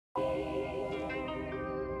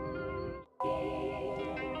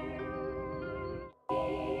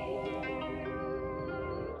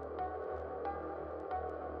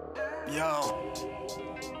Yo,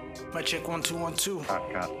 mic check 1 2 1 2.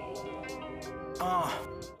 Cut.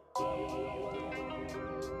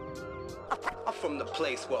 I'm from the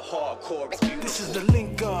place where hardcore. This is the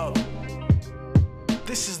link up.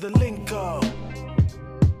 This is the link up.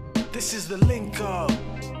 This is the link up.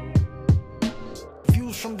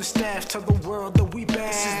 Views from the staff tell the world that we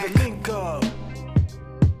back. This is the link up.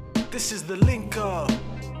 This is the link up.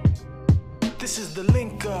 This is the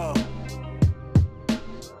link up.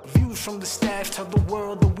 Views from the staff tell the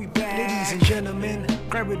world that we back. Ladies and gentlemen,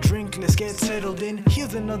 grab a drink, let's get settled in.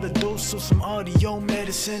 Here's another dose of some audio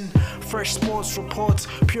medicine. Fresh sports reports,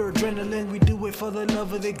 pure adrenaline. We do it for the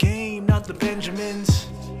love of the game, not the Benjamins.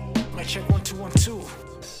 Mic check 1 2 1 2.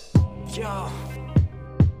 Yo,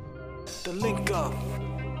 the link up.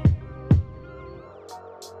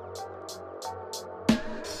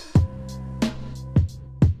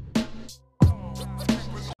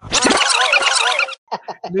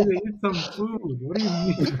 Nigga, eat some food. What do you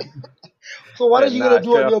mean? So what are you gonna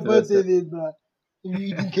do on your after this, birthday then, man? If you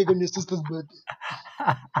eating cake on your sister's birthday?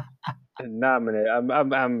 Nah,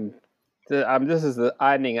 man. This is the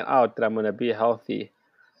ironing it out that I'm gonna be healthy.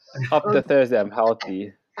 Up to Thursday, I'm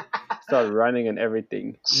healthy. Start running and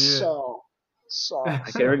everything. Yeah. So. I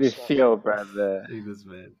can really feel, bro, Take this,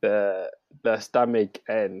 man. the stomach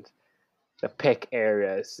and the pec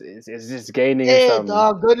areas is just gaining Hey, some.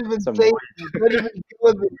 dog, don't even some say weight. it. Don't even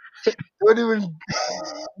go there.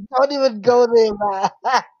 Don't even go there, man.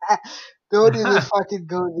 Don't even fucking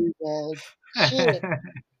go there, man. Shit.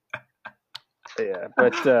 Yeah,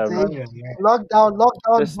 but Dave, lockdown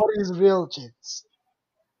Just- body is real, chicks.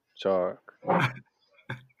 sure.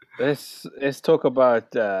 Let's talk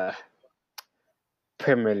about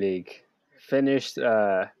Premier League. Finished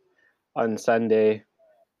on Sunday.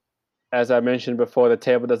 As I mentioned before, the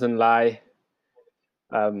table doesn't lie.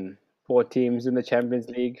 4 teams in the Champions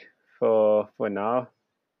League for now,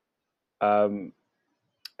 and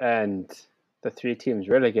the 3 teams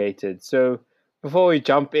relegated. So before we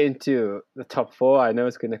jump into the top 4, I know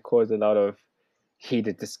it's going to cause a lot of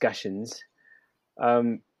heated discussions.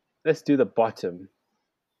 Let's do the bottom.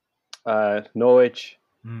 Norwich,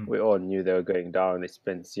 we all knew they were going down. They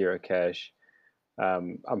spent 0 cash.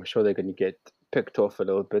 I'm sure they're going to get picked off a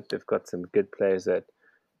little bit. They've got some good players that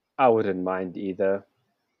I wouldn't mind either.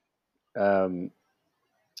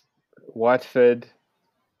 Watford,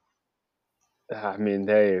 I mean,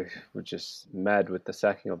 they were just mad with the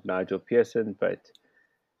sacking of Nigel Pearson, but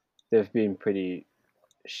they've been pretty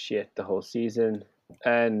shit the whole season.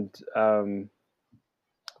 And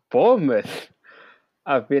Bournemouth,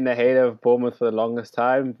 I've been a hater of Bournemouth for the longest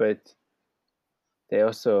time, but they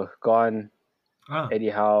also gone. Eddie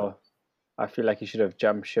Howe, I feel like he should have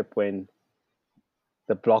jumped ship when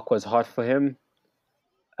the block was hot for him.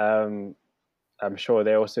 I'm sure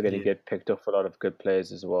they're also going to get picked off a lot of good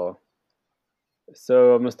players as well.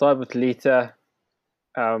 So I'm going to start with Lita.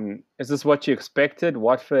 Is this what you expected?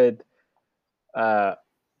 Watford,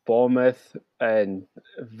 Bournemouth, and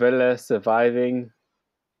Villa surviving?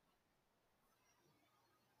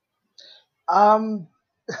 I'll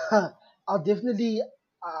definitely.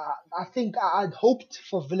 I think I'd hoped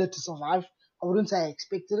for Villa to survive. I wouldn't say I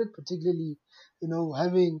expected it, particularly,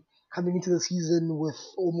 coming into the season with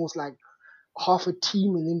almost like half a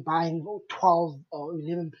team and then buying 12 or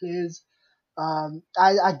 11 players.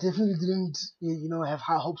 I definitely didn't, have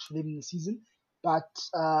high hopes for them in the season, but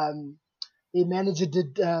their manager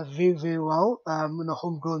did very, very well. A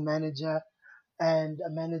homegrown manager and a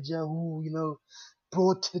manager who,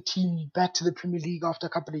 brought the team back to the Premier League after a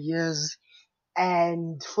couple of years.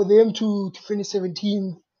 And for them to finish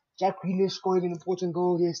 17th, Jack Grealish scoring an important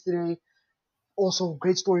goal yesterday. Also,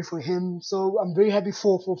 great story for him. So I'm very happy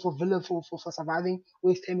for Villa for surviving.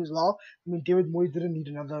 West Ham as well. I mean, David Moyes didn't need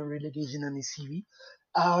another relegation on his CV.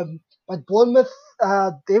 But Bournemouth,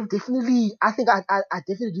 they've definitely. I think I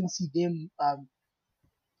definitely didn't see them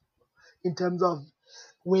in terms of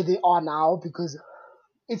where they are now, because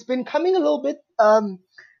it's been coming a little bit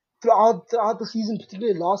throughout the season,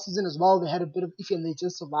 particularly last season as well. They had a bit of iffy and they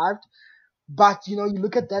just survived. But you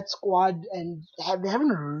look at that squad and they haven't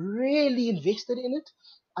really invested in it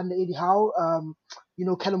under Eddie Howe.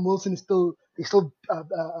 Callum Wilson is still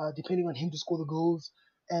depending on him to score the goals,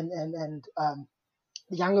 and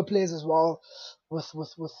the younger players as well, with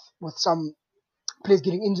some players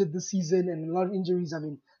getting injured this season and a lot of injuries. I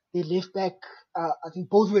mean, their left back, I think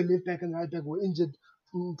both their left back and right back were injured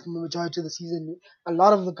from the majority of the season. A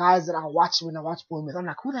lot of the guys that I watched when I watched Bournemouth, I'm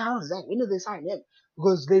like, who the hell is that? When did they sign them?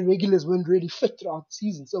 Because their regulars weren't really fit throughout the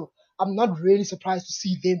season. So I'm not really surprised to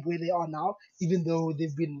see them where they are now, even though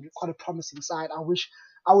they've been quite a promising side. I wish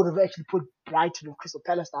I would have actually put Brighton or Crystal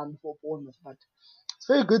Palace down before Bournemouth, but it's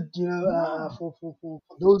very good, No. for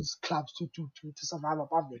those clubs to survive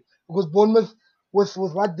above them. Because Bournemouth, with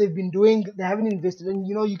what they've been doing, they haven't invested, and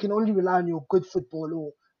you can only rely on your good football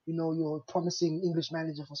or your promising English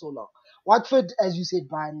manager for so long. Watford, as you said,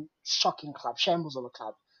 Brian, shocking club, shambles of a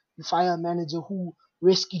club. You fire a manager who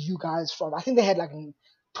rescued you guys from, I think they had like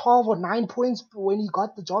 12 or 9 points when he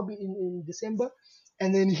got the job in December,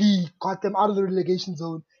 and then he got them out of the relegation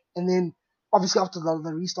zone, and then obviously after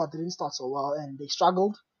the restart, they didn't start so well and they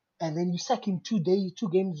struggled. And then you sack him 2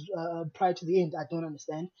 games prior to the end. I don't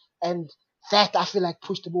understand. And that I feel like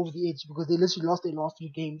pushed them over the edge because they literally lost their last 3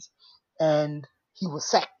 games, and he was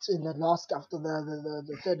sacked in the last after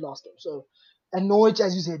the third last game. So, and Norwich,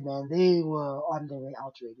 as you said, man, they were on their way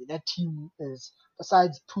out already. That team is,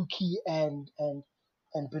 besides Pookie and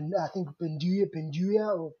I think Bendia,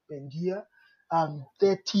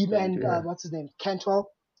 their team, and Bendia. what's his name,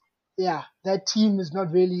 Cantwell. Yeah, that team is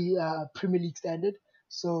not really Premier League standard.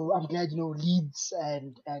 So I'm glad Leeds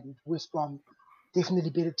and West Brom definitely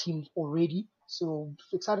better teams already. So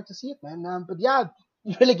excited to see it, man. But yeah,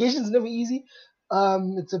 relegation is never easy.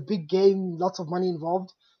 It's a big game, lots of money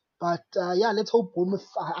involved. But yeah, let's hope Bournemouth.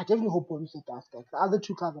 I definitely hope Bournemouth will bounce back. The other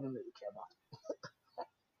two clubs I don't really care about.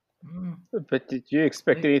 But did you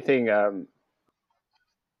expect Like, anything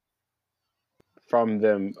from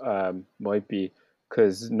them, might be?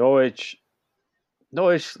 Because Norwich,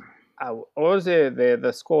 what was it?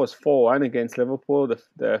 The score was 4-1 against Liverpool,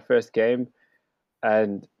 the first game.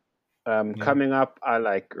 And yeah. coming up,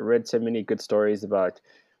 I read so many good stories about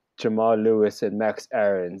Jamal Lewis and Max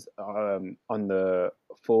Aarons on the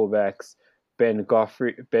fullbacks. Ben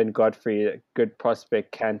Godfrey, good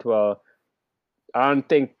prospect. Cantwell. I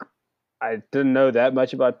didn't know that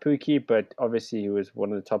much about Pookie, but obviously he was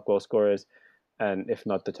one of the top goal scorers, and if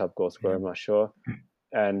not the top goal scorer, Yeah. I'm not sure.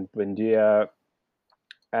 And Buendia,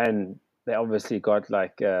 and they obviously got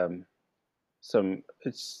some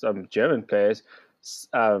German players.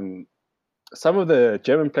 Some of the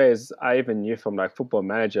German players I even knew from Football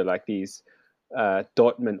Manager, like these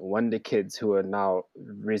Dortmund wonder kids who are now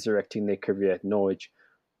resurrecting their career at Norwich.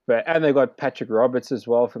 And they got Patrick Roberts as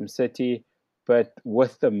well from City. But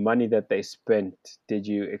with the money that they spent,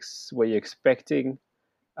 were you expecting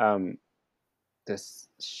this?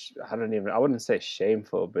 I wouldn't say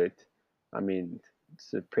shameful, but I mean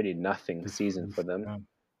it's a pretty nothing season for them.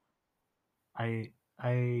 I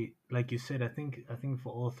like you said, I think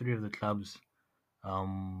for all three of the clubs,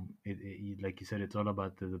 like you said, it's all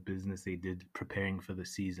about the business they did preparing for the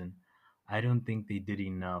season. I don't think they did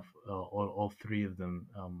enough. All three of them.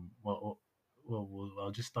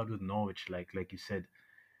 I'll just start with Norwich. Like you said,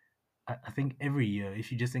 I think every year,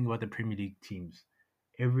 if you just think about the Premier League teams,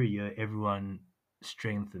 every year everyone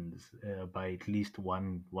strengthens by at least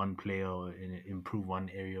one player or improve one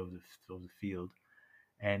area of the field.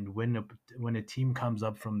 And when a team comes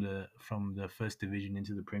up from the first division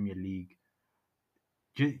into the Premier League,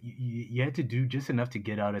 you had to do just enough to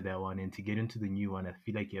get out of that one and to get into the new one. I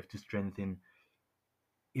feel like you have to strengthen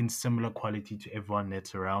in similar quality to everyone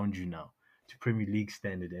that's around you now, to Premier League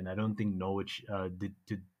standard. And I don't think Norwich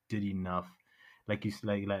did enough. Like you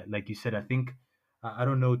said, I think I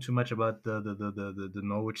don't know too much about the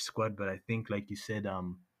Norwich squad, but I think like you said,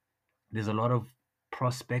 there's a lot of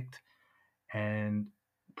prospect, and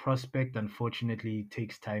prospect unfortunately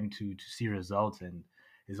takes time to see results, and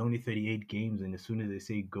there's only 38 games, and as soon as they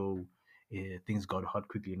say go, things got hot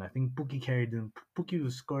quickly. And I think Pookie carried them. Pookie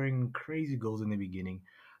was scoring crazy goals in the beginning,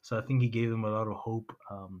 so I think he gave them a lot of hope.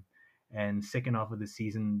 And second half of the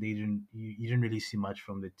season, you didn't really see much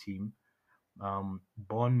from the team.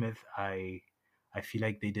 Bournemouth, I feel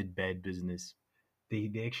like they did bad business. They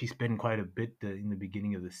actually spent quite a bit in the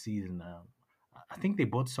beginning of the season. I think they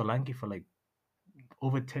bought Solanke for like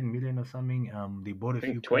over 10 million or something. They bought a I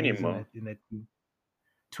few think 20 players more. in that team.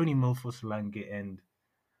 20 mil for Solanke, and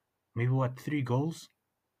maybe what, 3 goals.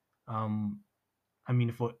 Um, I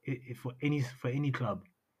mean, for any club,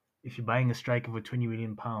 if you're buying a striker for 20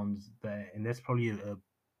 million pounds, and that's probably a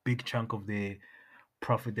big chunk of their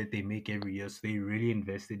profit that they make every year. So they really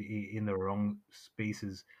invested in the wrong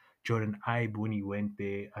spaces. Jordan Ibe, when he went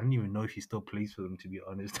there, I don't even know if he still plays for them, to be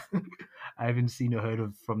honest. I haven't seen or heard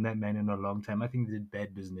of from that man in a long time. I think they did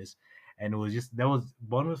bad business, and it was just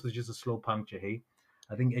Bournemouth was just a slow puncture. Hey,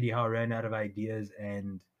 I think Eddie Howe ran out of ideas,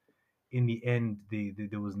 and in the end,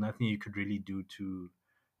 there was nothing you could really do to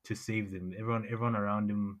save them. Everyone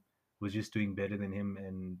around him was just doing better than him,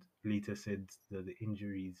 and later said the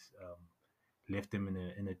injuries left them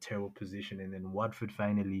in a terrible position. And then Watford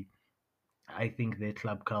finally, I think their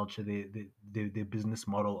club culture, their business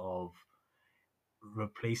model of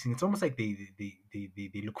replacing. It's almost like they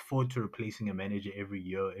look forward to replacing a manager every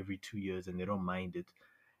year, every 2 years, and they don't mind it.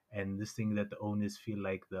 And this thing that the owners feel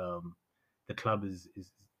like the club is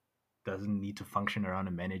doesn't need to function around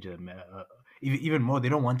a manager. Even more, they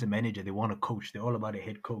don't want a manager; they want a coach. They're all about a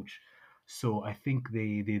head coach. So I think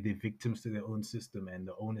they're victims to their own system, and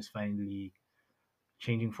the owners finally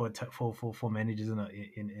changing for managers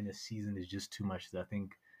in a season is just too much. I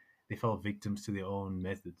think they fell victims to their own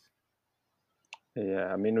methods.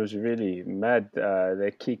 Yeah, I mean, it was really mad.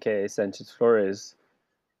 The Kike Sanchez Flores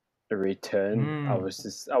return. I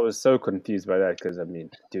was so confused by that because I mean,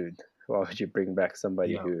 dude, why would you bring back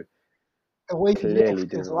somebody Yeah. who The way he clearly left as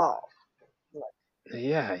didn't? well.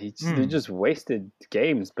 Yeah, they just wasted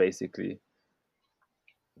games basically.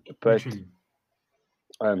 But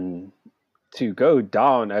Literally. to go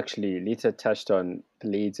down, actually, Lita touched on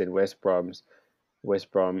Leeds and West Brom.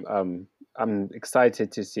 I'm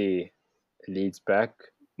excited to see Leeds back.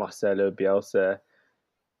 Marcelo Bielsa.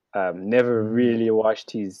 Never really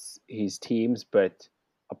watched his teams, but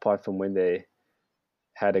apart from when they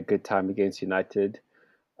had a good time against United,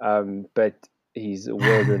 but he's a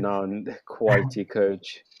world-renowned quality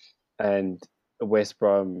coach, and West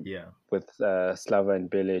Brom Yeah. with Slaven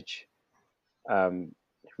Bilic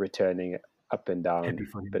returning up and down, Happy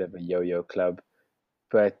for him. bit of a yo-yo club.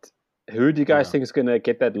 But who do you guys think is going to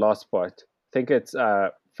get that last spot? I think it's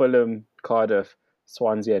Fulham, Cardiff,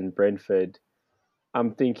 Swansea, and Brentford.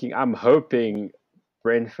 I'm hoping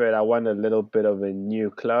Brentford. I want a little bit of a new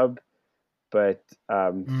club, but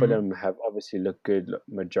Fulham have obviously looked good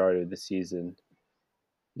majority of the season.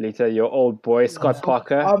 Later, your old boy Scott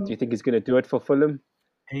Parker. Do you think he's going to do it for Fulham?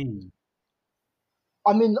 Hey.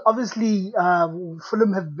 I mean, obviously,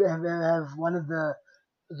 Fulham have one of the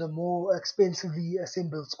more expensively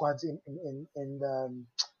assembled squads in in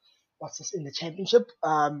the championship.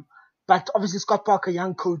 But obviously Scott Parker,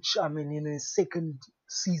 young coach, I mean, in his second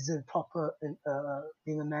season proper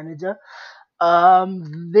being a manager.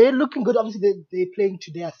 They're looking good. Obviously, they're playing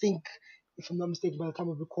today. I think, if I'm not mistaken, by the time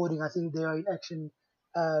of recording, I think they are in action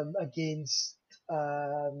against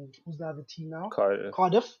who's the other team now?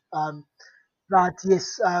 Cardiff. But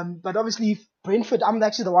yes, but obviously Brentford. I'm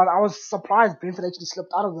actually the one. I was surprised Brentford actually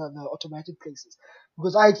slipped out of the automatic places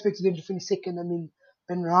because I expected them to finish second. I mean,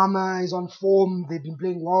 Ben Rama is on form. They've been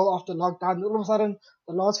playing well after lockdown. All of a sudden,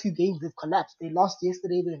 the last few games they've collapsed. They lost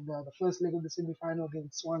yesterday, the first leg of the semi-final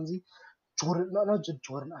against Swansea. Not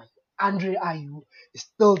Jordan Ayew. Andre Ayew is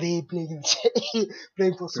still there playing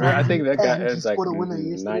for Swansea. I think that guy and he earns like scored a winner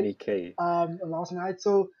yesterday, 90K. Last night.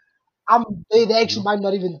 So they actually might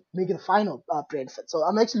not even make it the final, Brentford. So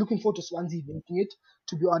I'm actually looking forward to Swansea making it,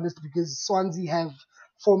 to be honest, because Swansea have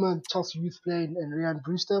former Chelsea youth player and Ryan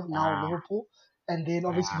Brewster, now Liverpool. And then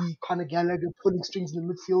obviously Conor Gallagher pulling strings in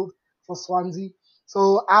the midfield for Swansea.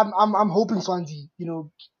 So I'm hoping Swansea,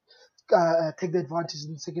 take the advantage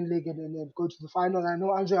in the second leg and go to the final. And I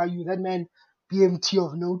know Andre Ayew, that man, BMT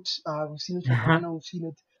of note. We've seen it for Ghana, we've seen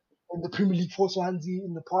it in the Premier League for Swansea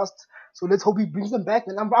in the past. So let's hope he brings them back.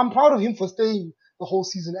 And I'm proud of him for staying the whole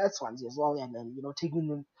season at Swansea as well, and taking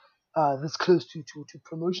them this close to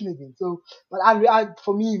promotion again. So, but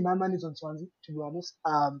for me, my money's on Swansea, to be honest.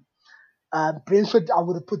 Brentford, I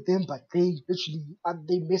would have put them, but they literally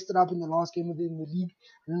they messed it up in the last game in the league,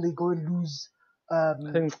 and then they go and lose I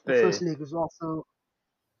think the first leg as well. So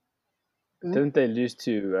didn't they lose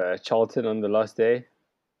to Charlton on the last day?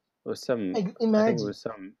 Or some? Imagine. I think it was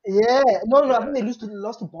some. Yeah, no. I think they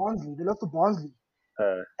lost to Barnsley. They lost to Barnsley.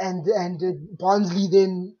 And Barnsley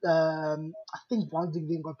then I think Barnsley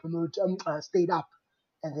then got promoted, stayed up,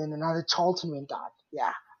 and then another Charlton went down.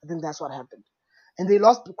 Yeah, I think that's what happened. And they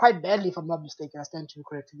lost quite badly, if I'm not mistaken. I stand to be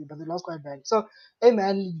corrected, but they lost quite badly. So, hey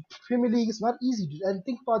man, Premier League is not easy, dude. And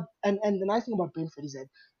think about and the nice thing about Brentford is that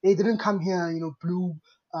they didn't come here, blew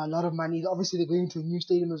a lot of money. Obviously, they're going to a new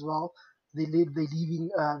stadium as well. They're leaving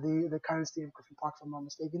the current stadium, Griffin Park, if I'm not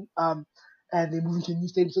mistaken. And they're moving to a new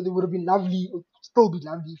stadium, so they would have been lovely, still be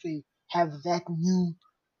lovely if they have that new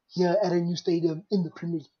here at a new stadium in the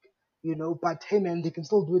Premier League, But hey man, they can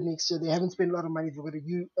still do it next year. They haven't spent a lot of money. They've got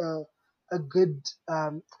a good,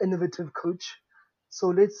 innovative coach. So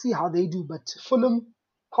let's see how they do. But Fulham,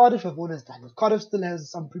 Cardiff have always done it. Cardiff still has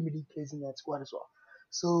some Premier League players in that squad as well.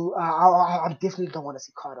 So I definitely don't want to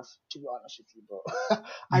see Cardiff, to be honest with you, bro.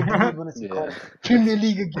 I don't want to see Cardiff Premier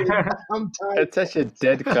League again. I'm tired. It's such a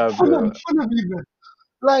dead club, bro. Fulham even.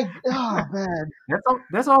 Like, man.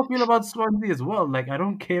 That's how I feel about Swansea as well. Like, I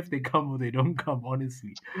don't care if they come or they don't come,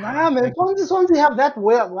 honestly. Nah, man. Swansea have that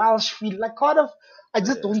Welsh feel. Like Cardiff, I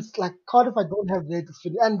just don't like Cardiff. I don't have that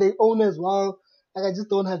feel, and they own as well. Like I just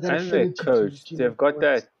don't have that. And their coach, they've got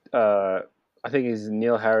that I think is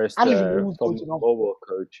Neil Harris, I don't even know the who's former coaching up. Millwall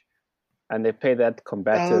coach, and they play that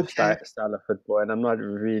combative Okay. style of football, and I'm not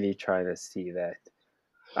really trying to see that.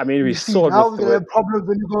 I mean, we You see, saw now this we're gonna with have problems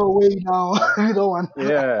when you go away now. We don't want that.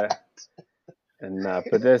 yeah, and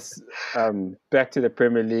but this back to the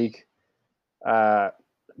Premier League.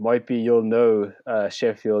 Might be you'll know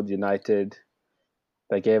Sheffield United.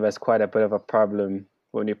 They gave us quite a bit of a problem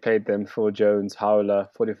when we played them. Phil Jones, Howler,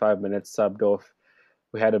 45 minutes subbed off.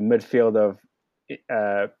 We had a midfield of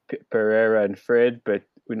Pereira and Fred, but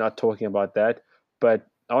we're not talking about that. But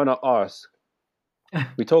I want to ask,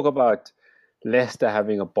 we talk about Leicester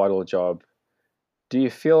having a bottle job. Do you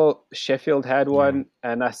feel Sheffield had Yeah. one?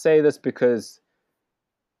 And I say this because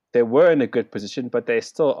they were in a good position, but they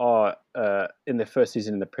still are in the first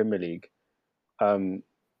season in the Premier League.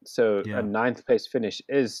 So Yeah. a ninth place finish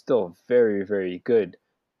is still very, very good.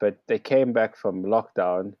 But they came back from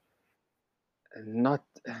lockdown, not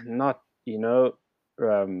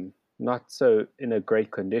not so in a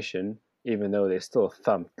great condition, even though they still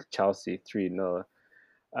thumped Chelsea 3-0.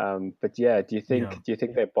 But yeah, do you Yeah.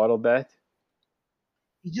 think they bottled that?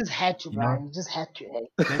 You just had to, You know, Brian. You just had to. Eh?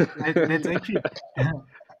 that's actually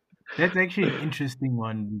that's actually an interesting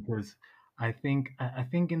one because I think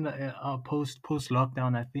in the post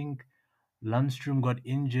lockdown, I think Lundstrom got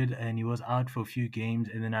injured and he was out for a few games,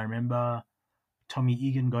 and then I remember Tommy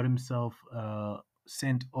Egan got himself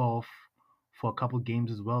sent off for a couple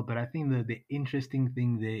games as well. But I think the interesting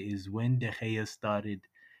thing there is when De Gea started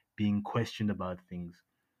being questioned about things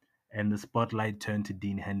and the spotlight turned to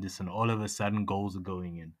Dean Henderson, all of a sudden goals are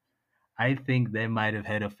going in. I think they might have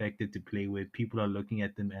had affected to play where people are looking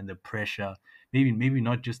at them and the pressure, maybe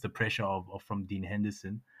not just the pressure of from Dean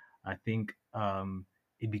Henderson. I think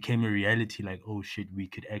it became a reality like, oh shit, we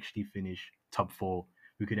could actually finish top four.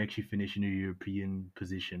 We could actually finish in a European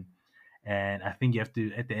position. And I think you have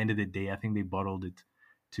to, at the end of the day, I think they bottled it,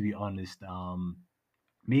 to be honest.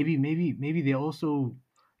 Maybe they also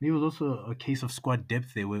maybe it was also a case of squad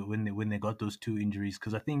depth there when they got those two injuries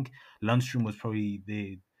because I think Lundstrom was probably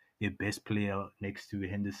their best player next to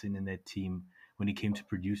Henderson in that team when it came to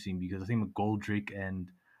producing because I think McGoldrick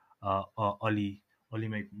and Ollie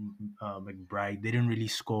McBride they didn't really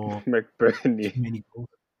score too McBurney, many goals.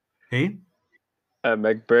 Hey,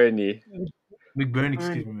 McBurney. McBurn,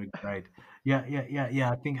 excuse me, McBride. Yeah.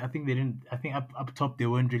 I think they didn't. I think up top they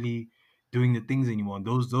weren't really doing the things anymore.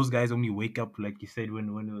 Those guys only wake up like you said when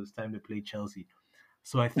it was time to play Chelsea.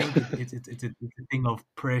 So I think it's a thing of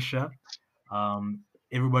pressure.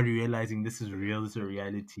 Everybody realizing this is real, this is a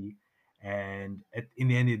reality, and in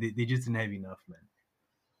the end they just didn't have enough,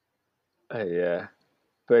 man. Yeah,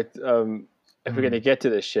 but if we're gonna Mm. get to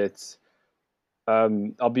the shits,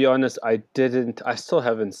 I'll be honest. I still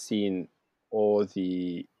haven't seen all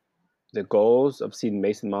the goals. I've seen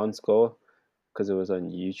Mason Mount score because it was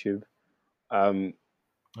on YouTube. Um,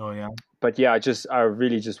 Oh yeah, but yeah, I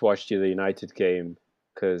really just watched the United game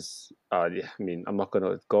because yeah, I mean, I'm not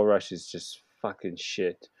gonna goal rush is just fucking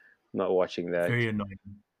shit. I'm not watching that. very annoying.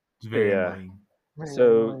 It's very Yeah. annoying. Very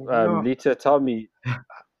So, annoying. You know, Lita, tell me,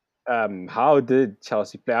 how did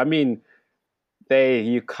Chelsea play? I mean,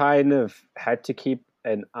 you kind of had to keep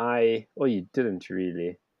an eye. Well, you didn't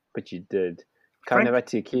really, but you did. Kind of Frank had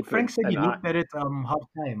to keep Frank said he an eye looked at it half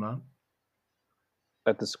time, huh?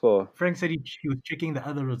 at the score. Frank said he was checking the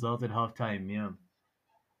other results at half time. Yeah.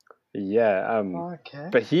 Yeah. okay.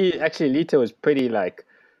 But he actually Lita was pretty like,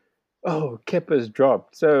 oh, Kepa's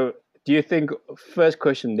dropped. So, do you think first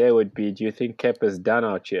question there would be, do you think Kepa's done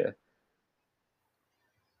out here?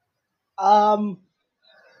 Um.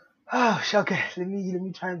 Okay. Let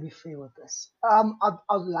me try and be fair with this. I'd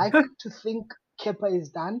like to think Kepa is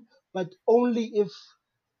done, but only if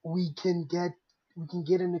we can get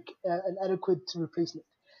an adequate replacement,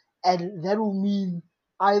 and that will mean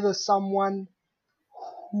either someone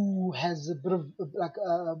who has a bit of like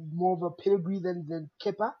more of a pedigree than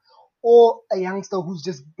Kepa, or a youngster who's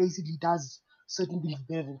just basically does certain things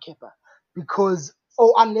better than Kepa. Because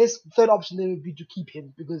unless third option then would be to keep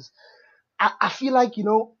him because I feel like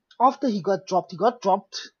after he got dropped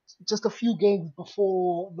just a few games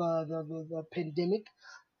before the pandemic,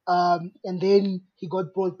 and then he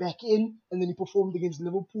got brought back in, and then he performed against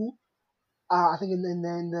Liverpool. I think in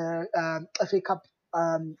the FA Cup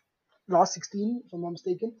last 16, if I'm not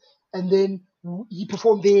mistaken. And then he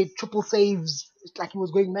performed their triple saves like he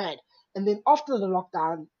was going mad. And then after the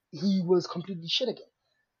lockdown, he was completely shit again.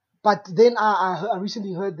 But then I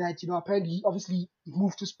recently heard that apparently obviously he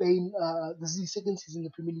moved to Spain. This is his second season in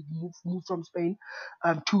the Premier League. He moved from Spain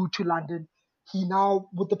to London. He now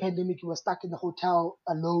with the pandemic he was stuck in the hotel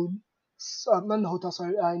alone. Not in the hotel,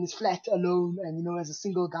 sorry, in his flat alone, and as a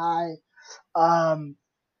single guy. Um,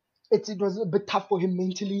 it was a bit tough for him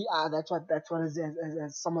mentally. That's what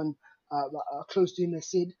as someone close to him has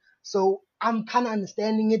said. So I'm kind of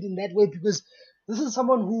understanding it in that way because this is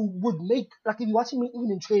someone who would make, like, if you're watching me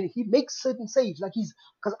even in training, he makes certain saves. Like,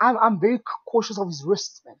 because I'm very cautious of his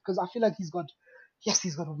wrists, man, because I feel like he's got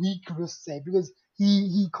weak wrists, eh, because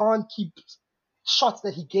he can't keep shots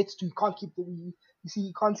that he gets to. He can't keep you see,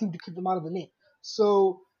 he can't seem to keep them out of the net.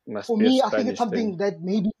 So Must for be a me, I think it's Spanish something thing. that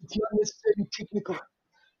maybe it's not necessarily technical,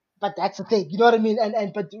 but that's the thing, you know what I mean?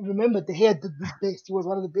 And but remember, De Gea did this best. He was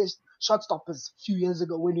one of the best shot stoppers a few years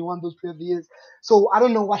ago when he won those Player of the Years. So I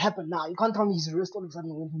don't know what happened now. You can't tell me his wrist all of a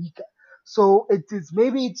sudden went weaker. So it's it's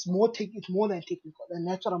more than technical, and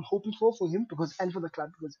that's what I'm hoping for him because and for the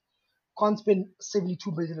club because can't spend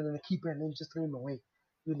 72 million on a keeper and then just throw him away,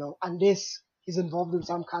 unless he's involved in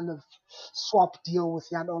some kind of swap deal with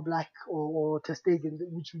Jan Oblak or Ter Stegen,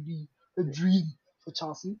 which would be a dream for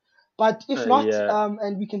Chelsea. But if not, Yeah,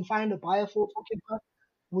 and we can find a buyer for Kepa,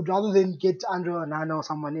 would rather than get Andre Onana or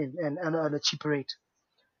someone in and at a cheaper rate.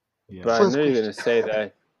 but Yeah. I First know you're question. gonna say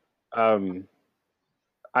that. Um,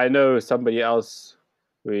 I know somebody else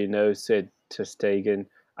we know said Ter Stegen.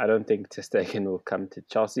 I don't think Ter Stegen will come to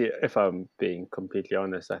Chelsea. If I'm being completely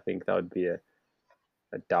honest, I think that would be a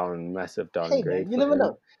massive Hey man, downgrade you for never him.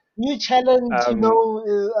 know. New challenge,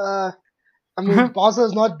 Um, I mean, Barca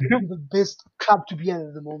is not the best club to be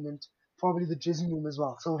at the moment. Probably the dressing room as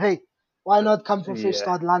well. So hey, why not come for a fresh yeah,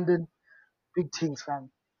 start, London? Big things,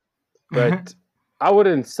 fam. but I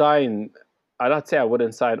wouldn't sign. I'd not say I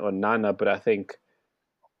wouldn't sign Onana, but I think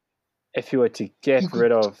if you were to You get could,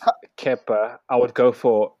 rid of Kepa, I would go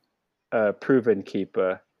for a proven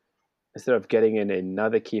keeper instead of getting in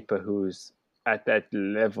another keeper who's at that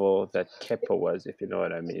level that Kepa was, if you know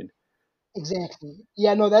what I mean. exactly.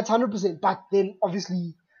 Yeah, no, that's 100%. But then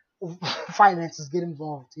obviously finances get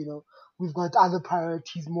involved. We've got other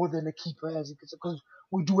priorities more than a keeper, as you could say, because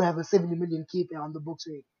we do have a 70 million keeper on the books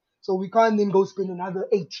already. So we can't then go spend another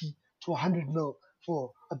 80 to 100 mil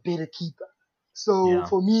for a better keeper. So Yeah.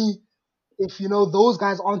 for me, if those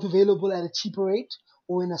guys aren't available at a cheaper rate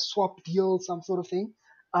or in a swap deal, some sort of thing,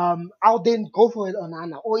 I'll then go for it on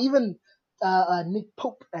Anna or even Nick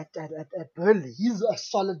Pope at Burnley. He's a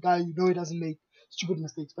solid guy. He doesn't make stupid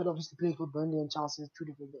mistakes, but obviously playing for Burnley and Chelsea is two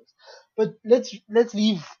different things. But let's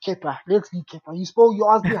leave Kepa. Let's leave Kepa. You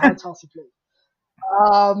asked me how Chelsea play.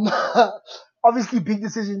 Um, obviously big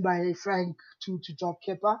decision by Frank to drop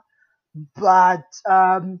Kepa. But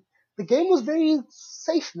the game was very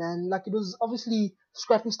safe, man. Like it was obviously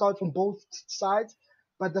scrappy start from both sides,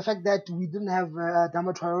 but the fact that we didn't have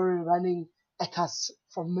Dama Traore running at us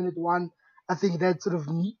from minute one, I think that sort of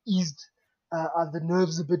eased the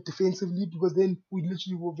nerves a bit defensively because then we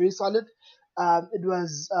literally were very solid. It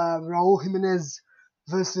was Raul Jimenez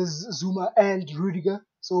versus Zuma and Rudiger,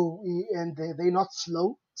 and they're not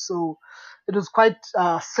slow, so it was quite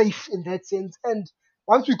safe in that sense. And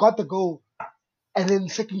once we got the goal, and then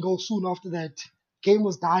second goal soon after that, game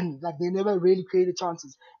was done. Like they never really created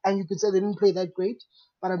chances, and you could say they didn't play that great.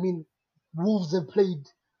 But I mean, Wolves have played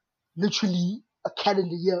literally a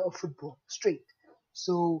calendar year of football straight.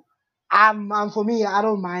 So, for me, I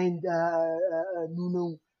don't mind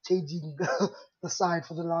Nuno changing the side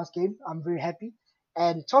for the last game. I'm very happy,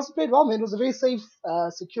 and Chelsea played well, man. It was a very safe,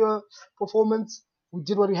 secure performance. We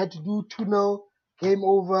did what we had to do. 2-0, game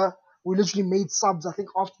over. We literally made subs, I think,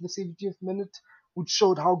 after the 70th minute, which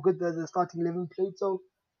showed how good the starting 11 played. So,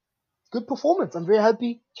 good performance. I'm very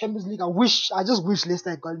happy. Champions League. I just wish Leicester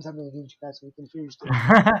had gotten something against you guys so we can finish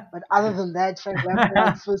it. But other than that, Frank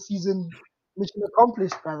Lampard, first season, mission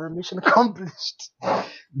accomplished, brother. Mission accomplished. Yeah.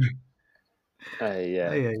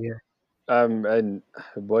 Yeah, yeah. And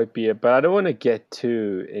might be, but I don't want to get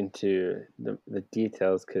too into the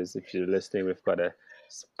details because if you're listening, we've got a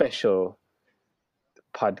special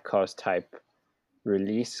podcast type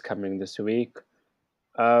release coming this week.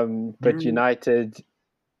 But United,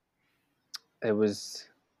 it was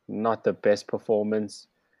not the best performance.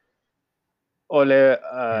 Ole,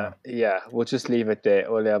 we'll just leave it there.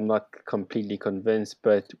 Ole, I'm not completely convinced,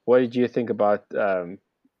 but what did you think about the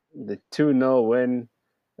 2-0 win?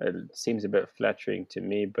 It seems a bit flattering to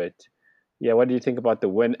me, but yeah, what do you think about the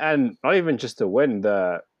win? And not even just the win,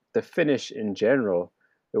 the finish in general.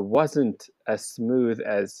 It wasn't as smooth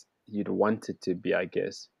as you'd want it to be, I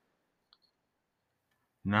guess.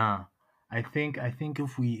 Nah. I think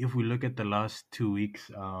if we look at the last 2 weeks,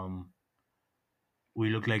 we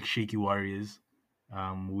look like shaky warriors.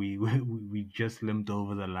 We just limped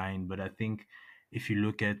over the line, but I think if you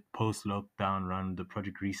look at post lockdown run, the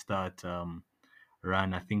Project Restart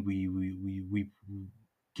run, I think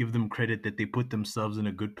give them credit that they put themselves in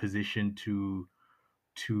a good position to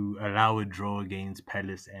allow a draw against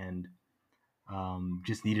Palace and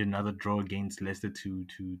just needed another draw against Leicester to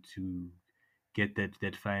get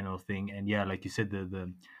that final thing. And yeah, like you said,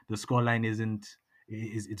 the scoreline is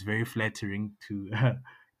it's very flattering to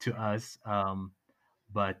to us.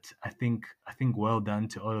 But I think well done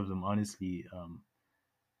to all of them, honestly.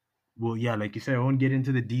 Well, yeah, like you said, I won't get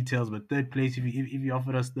into the details, but third place, if you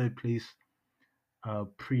offered us third place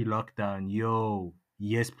pre-lockdown, yo,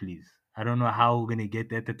 yes, please. I don't know how we're gonna get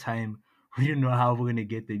there at the time. We didn't know how we're gonna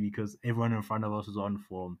get there because everyone in front of us was on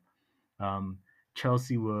form. Um,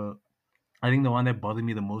 Chelsea were. I think the one that bothered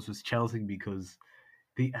me the most was Chelsea because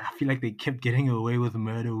I feel like they kept getting away with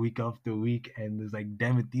murder week after week, and it's like,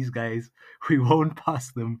 damn it, these guys, we won't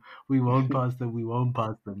pass them, we won't pass them, we won't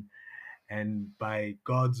pass them, and by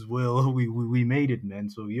God's will, we made it, man.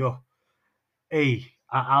 So yo, hey,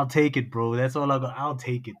 I'll take it, bro. That's all I got. I'll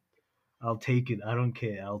take it. I'll take it. I don't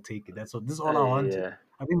care. I'll take it. That's all. This is all I wanted. Yeah.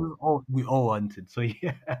 I think this is all we all wanted. So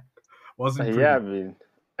yeah, wasn't Yeah, I pretty. mean,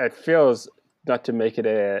 it feels, not to make it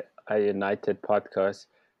a United podcast,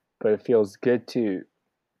 but it feels good to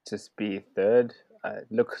just be third. It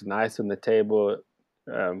looks nice on the table.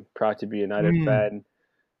 Proud to be a United Mm, fan.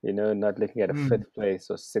 Not looking at a mm, fifth place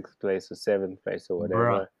or sixth place or seventh place or bruh.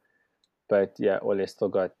 whatever. But yeah, Ole still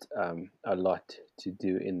got a lot to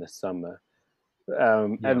do in the summer.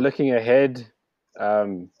 And Yeah. looking ahead,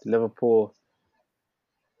 Liverpool,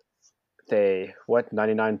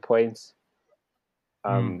 99 points.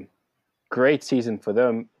 Mm, Great season for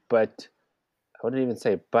them, but I wouldn't even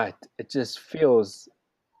say but. It just feels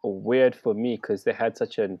weird for me because they had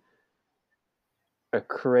such a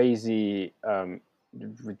crazy,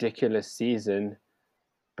 ridiculous season,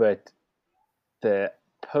 but the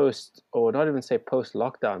post, or not even say post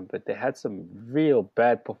lockdown, but they had some real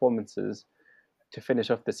bad performances to finish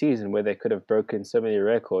off the season where they could have broken so many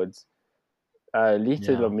records.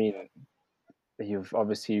 Little, I yeah. mean, you've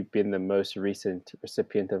obviously been the most recent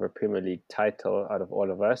recipient of a Premier League title out of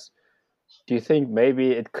all of us. Do you think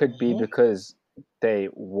maybe it could be Mhm. because they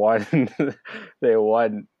won, they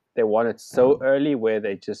won, they won it so early, where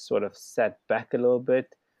they just sort of sat back a little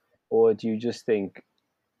bit, or do you just think?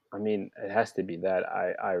 I mean, it has to be that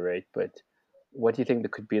I rate, but what do you think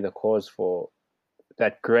that could be the cause for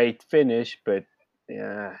that great finish? But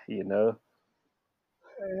yeah,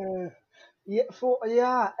 Uh,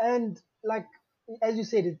 and like as you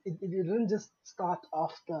said, it didn't just start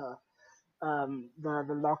after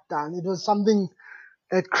the lockdown. It was something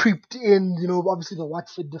that creeped in. Obviously the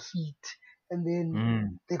Watford defeat, and then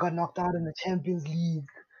Mm, they got knocked out in the Champions League,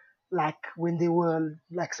 like when they were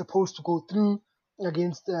like supposed to go through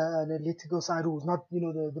against an Atletico side who was not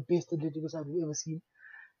the best Atletico side we've ever seen.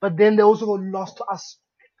 But then they also lost to us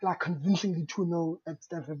like convincingly 2-0 at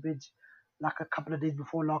Stamford Bridge, like a couple of days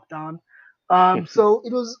before lockdown. So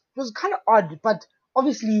it was kind of odd, but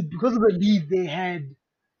obviously because of the lead they had,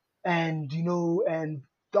 and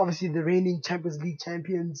obviously the reigning Champions League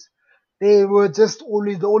champions, they were just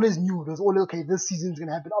always knew it was always okay. This season's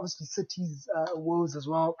gonna happen. Obviously City's woes as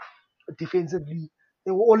well defensively.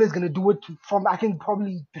 They were always gonna do it from I think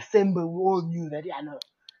probably December. We all knew that no,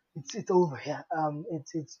 it's over here.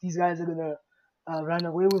 It's these guys are gonna run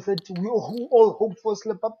away with it. We all hoped for a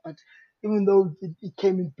slip up, but even though it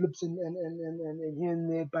came in blips and here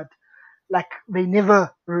and there, but like they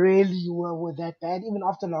never really were that bad. Even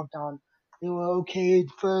after lockdown, they were okay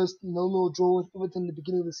at first. No draws within the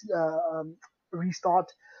beginning of the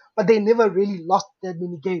restart, but they never really lost that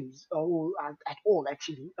many games or at all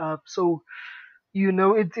actually. So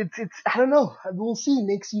it's I don't know. We'll see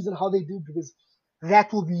next season how they do because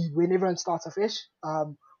that will be when everyone starts afresh.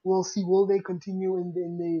 We'll see will they continue in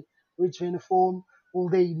the rich vein of form? Will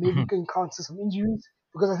they maybe encounter some injuries?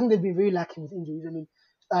 Because I think they've been very lucky with injuries. I mean,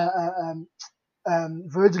 uh, uh, um,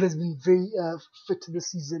 Virgil has been very fit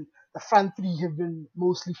this season. The front three have been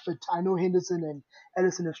mostly fit. I know Henderson and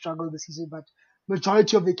Ellison have struggled this season, but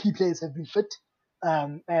majority of the key players have been fit.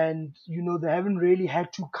 And they haven't really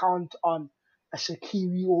had to count on a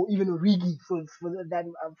Shaqiri or even a Origi for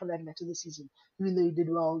that matter this season, even though he did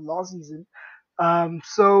well last season.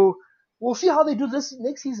 So we'll see how they do this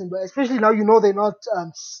next season, but especially now they're not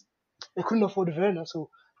they couldn't afford Werner, so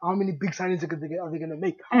how many big signings are they going to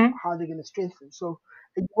make? mm. How are they going to strengthen? So,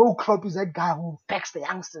 Klopp is that guy who backs the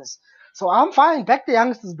youngsters. So I'm fine, back the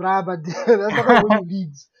youngsters, bruh, but that's not going to win you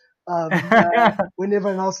leagues when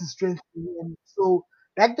everyone else is strengthening. And so,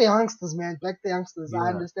 back the youngsters, man, back the youngsters. I Yeah.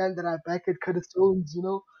 understand that I back at Curtis Jones,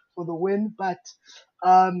 for the win, but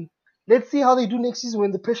um, let's see how they do next season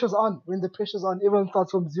when the pressure's on. When the pressure's on, everyone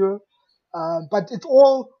starts from zero. But it's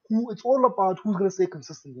all It's all about who's gonna stay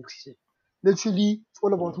consistent next season. Literally, it's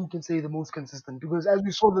all about who can stay the most consistent. Because as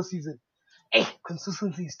we saw this season,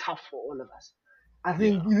 consistency is tough for all of us. I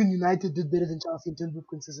think Yeah. even United did better than Chelsea in terms of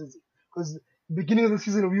consistency. Because beginning of the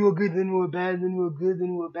season we were good, then we were bad, then we were good,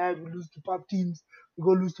 then we were bad. We lose to top teams, we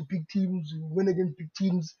go lose to big teams, we win against big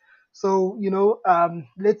teams. So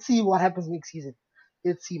let's see what happens next season.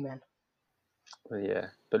 Let's see, man. Yeah,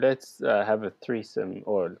 but let's have a threesome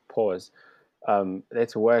or pause.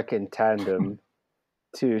 Let's work in tandem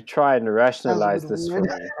to try and That was a rationalize good this for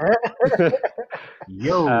word. me.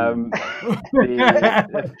 Yo.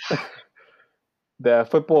 The the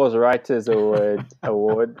Football's Writers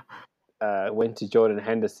Award went to Jordan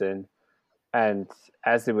Henderson, and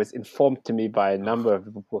as it was informed to me by a number of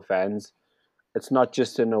Liverpool fans, it's not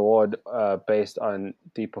just an award based on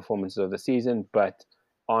the performances of the season, but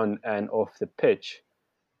on and off the pitch.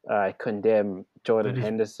 I condemn Jordan That is-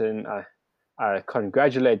 Henderson. I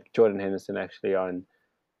congratulate Jordan Henderson actually on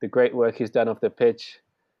the great work he's done off the pitch,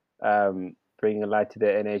 bringing a light to the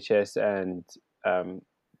NHS and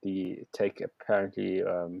apparently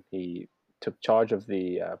he took charge of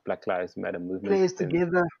the Black Lives Matter movement. Players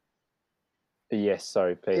together. Yes,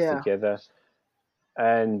 sorry, Plays Yeah. Together.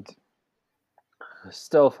 And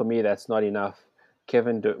still, for me, that's not enough.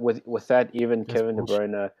 With that, even That's Kevin De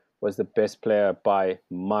bullshit. Bruyne was the best player by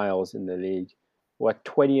miles in the league.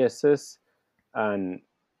 20 assists and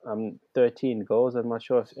 13 goals. I'm not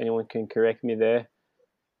sure if anyone can correct me there.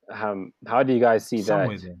 How do you guys see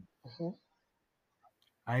somewhere that? there. Mhm.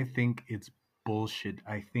 I think it's bullshit.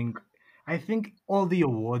 I think all the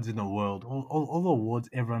awards in the world, all the awards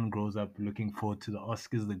everyone grows up looking forward to, the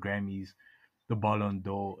Oscars, the Grammys, the Ballon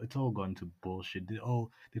d'Or, it's all gone to bullshit.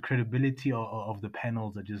 The credibility of the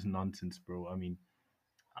panels are just nonsense, bro. I mean,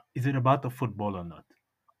 is it about the football or not?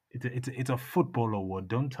 It's a football award.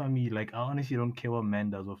 Don't tell me, like, I honestly don't care what man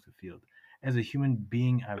does off the field. As a human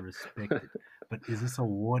being, I respect it. But is this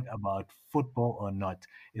award about football or not?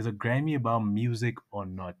 Is a Grammy about music or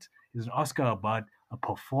not? Is an Oscar about a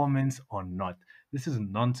performance or not? This is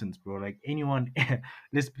nonsense, bro. Like anyone,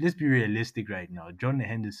 let's be realistic right now. Jordan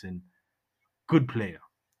Henderson, good player,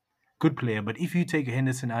 good player. But if you take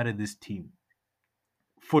Henderson out of this team,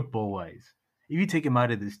 football wise, if you take him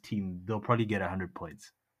out of this team, they'll probably get 100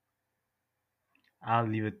 points. I'll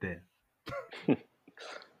leave it there.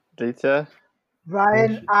 Dita?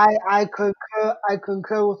 Brian, Bullshit. I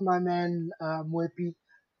concur with my man Mwepi.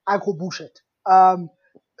 I call bullshit.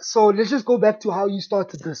 So let's just go back to how you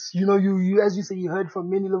started this. You as you say, you heard from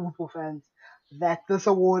many Liverpool fans that this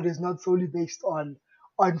award is not solely based on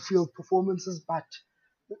on-field performances, but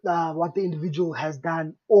what the individual has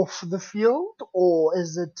done off the field, or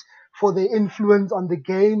is it for their influence on the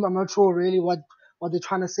game? I'm not sure really what they're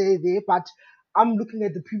trying to say there, but I'm looking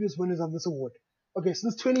at the previous winners of this award. Okay,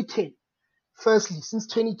 since 2010. Firstly, since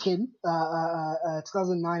 2010,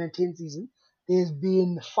 2009 and 10 season, there's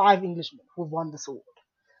been 5 Englishmen who've won this award.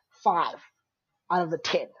 5 out of the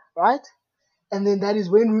 10, right? And then that is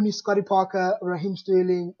Wayne Rooney, Scotty Parker, Raheem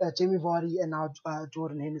Sterling, Jamie Vardy, and now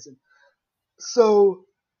Jordan Henderson. So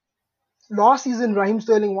last season, Raheem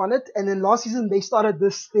Sterling won it, and then last season they started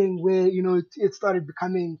this thing where it started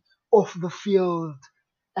becoming off the field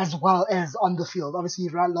as well as on the field. Obviously,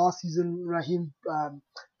 last season Raheem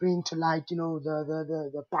bringing to light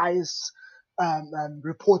the bias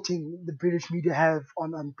reporting the British media have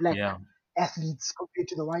on black Yeah. athletes compared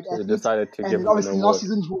to the white So they athletes, decided to and give then him an obviously award. last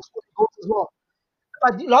season he was scoring goals as well.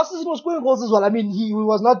 But last season he was scoring goals as well. I mean, he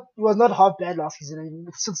was not half bad last season. I mean,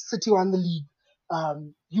 City won the league.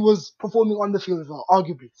 He was performing on the field as well,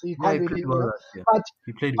 arguably. So you Yeah, can't he really, played well last year. But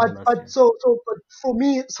He played well last year. but for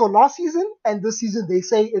me, so last season and this season they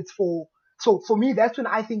say it's for. So for me, that's when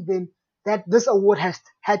I think then that this award has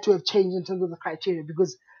had to have changed in terms of the criteria,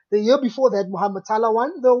 because the year before that Mohamed Salah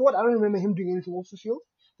won the award. I don't remember him doing anything off the field.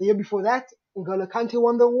 The year before that, N'Golo Kante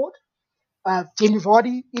won the award. Jamie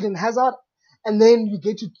Vardy, Eden Hazard, and then you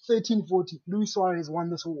get to 13-14. Luis Suarez won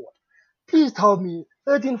this award. Please tell me,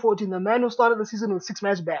 13-14, the man who started the season with 6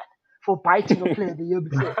 match ban for biting a player the year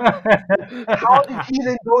before. How did he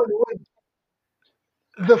then go and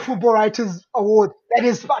win the Football Writers Award? That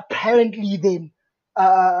is apparently then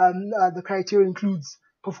the criteria includes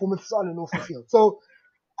performances on and off the field. So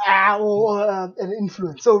or an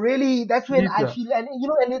influence. So really, that's when I Lisa. feel, and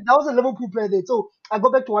that was a Liverpool player there. So I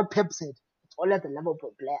go back to what Pep said. It's all at the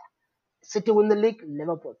Liverpool player. City win the league,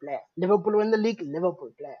 Liverpool player. Liverpool win the league,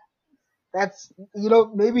 Liverpool player. That's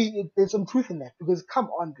maybe there's some truth in that, because come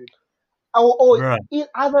on, dude. Or Bruh.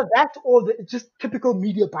 either that or it's just typical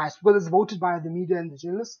media bias, because it's voted by the media and the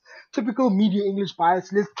journalists. Typical media English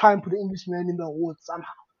bias. Let's try and put the Englishman in the award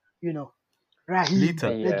somehow. Raheem, Lita,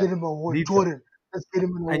 let's Yeah. get him an award. Lita. Jordan, let's get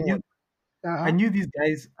him an I knew award. I knew these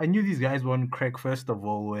guys. I knew these guys won crack first of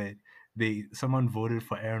all, where someone voted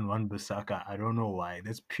for Aaron Wan-Bissaka. I don't know why.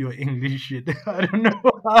 That's pure English shit. I don't know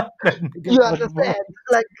how that nigga You got understand?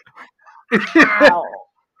 Like, voted. how?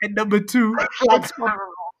 And number two, Like, how?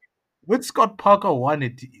 when Scott Parker won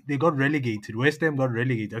it, they got relegated. West Ham got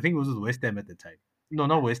relegated. I think it was with West Ham at the time. No,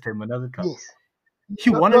 not West Ham, another club. Yes. He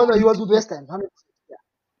No, won it no, when he his was with team, West Ham. 100%. Yeah.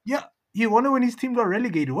 yeah, he won it when his team got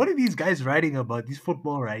relegated. What are these guys writing about? These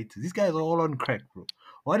football writers. These guys are all on crack, bro.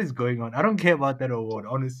 What is going on? I don't care about that award,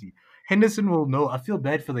 honestly. Henderson will know. I feel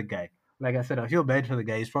bad for the guy. Like I said, I feel bad for the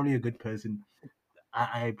guy. He's probably a good person.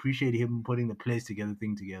 I appreciate him putting the plays together,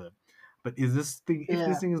 thing together. But is this thing? If Yeah.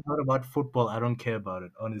 this thing is not about football, I don't care about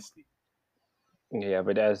it, honestly. Yeah,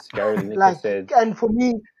 but as Gary Lineker Like, said, and for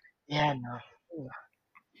me, yeah, no.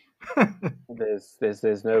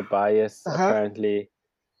 there's no bias. Uh-huh. Apparently,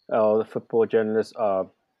 all the football journalists are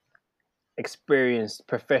experienced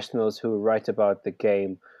professionals who write about the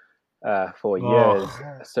game for years.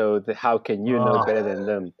 Oh, So how can you know oh, better than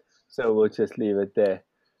them? So we'll just leave it there.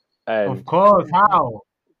 of And course. How?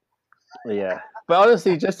 yeah, but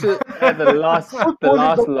honestly, just to add the last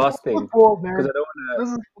Football is last thing, football, because man. This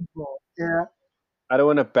is football. Yeah. I don't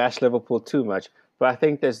want to bash Liverpool too much, but I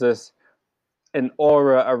think there's an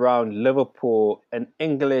aura around Liverpool, an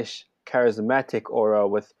English charismatic aura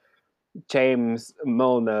with James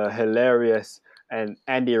Milner, hilarious, and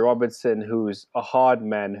Andy Robertson, who's a hard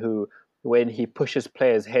man who, when he pushes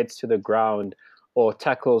players' heads to the ground or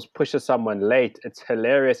pushes someone late, it's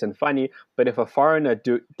hilarious and funny. But if a foreigner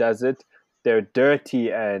does it, they're dirty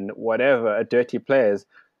and whatever, dirty players.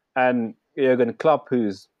 And Jurgen Klopp,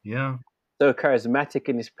 who's Yeah. so charismatic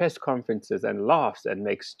in his press conferences and laughs and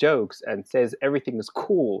makes jokes and says everything is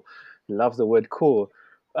cool. He loves the word cool.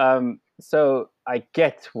 So I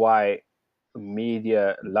get why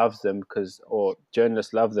media loves them or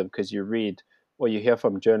journalists love them, because you read or you hear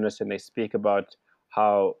from journalists and they speak about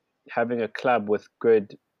how having a club with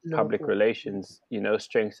good public Liverpool. relations,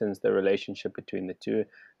 strengthens the relationship between the two.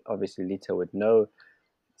 Obviously, Lita would know.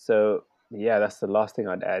 So yeah, that's the last thing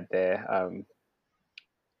I'd add there.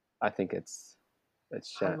 I think it's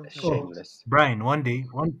 100%. shameless. Brian, one day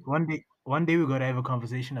we gotta have a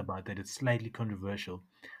conversation about that. It's slightly controversial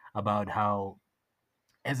about how,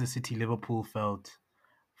 as a city, Liverpool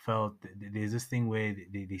there's this thing where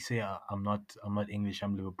they say I'm not English,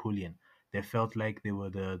 I'm Liverpoolian. They felt like they were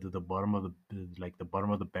the bottom of the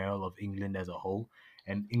bottom of the barrel of England as a whole,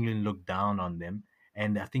 and England looked down on them.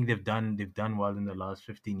 And I think they've done well in the last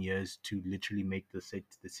 15 years to literally make the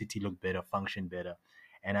city look better, function better.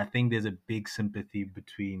 And I think there's a big sympathy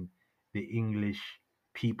between the English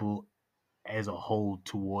people as a whole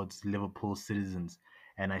towards Liverpool citizens.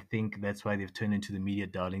 And I think that's why they've turned into the media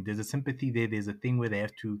darling. There's a sympathy there. There's a thing where they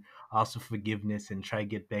have to ask for forgiveness and try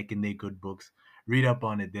get back in their good books. Read up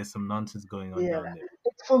on it. There's some nonsense going on Yeah. down there.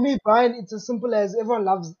 For me, Brian, it's as simple as everyone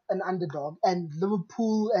loves an underdog, and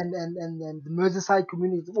Liverpool and the Merseyside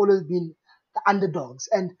community have always been the underdogs.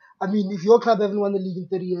 And I mean, if your club haven't won the league in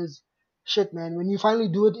 30 years, shit, man, when you finally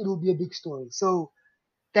do it, it'll be a big story. So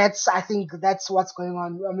I think that's what's going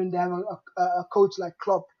on. I mean, they have a coach like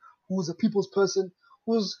Klopp, who's a people's person,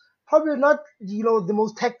 who's probably not, the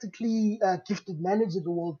most tactically gifted manager in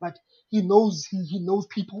the world, but he knows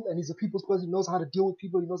people, and he's a people's person. He knows how to deal with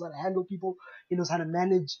people. He knows how to handle people. He knows how to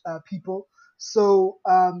manage people. So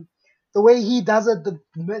the way he does it,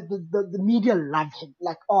 the media love him.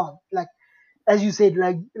 Like as you said,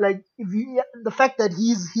 like if you the fact that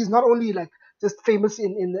he's not only like just famous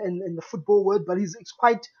in the football world, but he's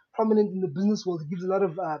quite prominent in the business world. He gives a lot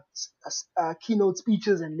of keynote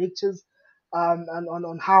speeches and lectures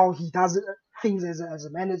on how he does things as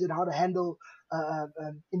a manager and how to handle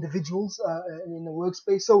individuals in the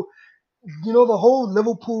workspace. So the whole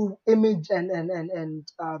Liverpool image and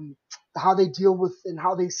how they deal with and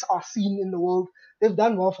how they are seen in the world, they've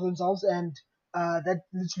done well for themselves, and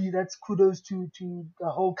that's kudos to the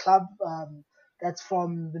whole club. That's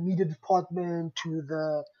from the media department to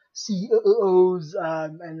the CEOs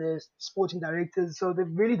and the sporting directors. So they've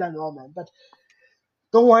really done well, man. But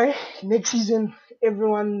don't worry, next season,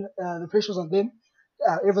 everyone, the pressure's on them.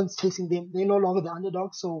 Everyone's chasing them. They're no longer the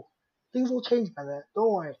underdog, so things will change, brother.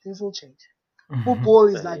 Don't worry, things will change. Football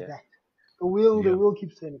is like Yeah, that. The wheel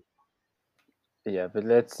keeps turning. yeah. But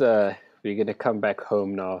we're gonna come back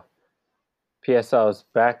home now. PSL's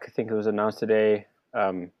back. I think it was announced today,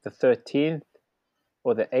 the 13th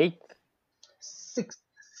or the 8th. Sixth,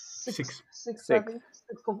 Six. I think.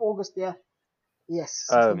 6th of August, yeah. Yes,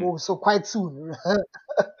 6th of Um, August. So quite soon.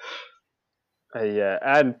 Yeah,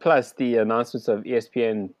 and plus the announcements of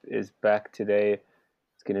ESPN is back today.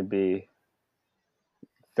 It's going to be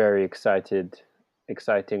very exciting.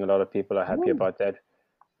 A lot of people are happy Woo. about that.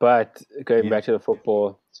 But going Yeah. back to the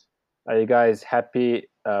football, are you guys happy?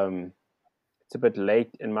 It's a bit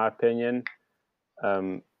late, in my opinion.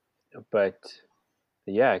 Um, but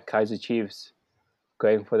yeah, Kaiser Chiefs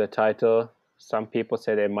going for the title. Some people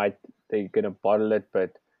say they're gonna bottle it,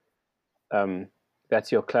 but um,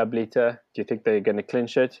 that's your club leader. Do you think they're gonna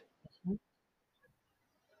clinch it?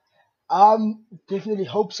 Definitely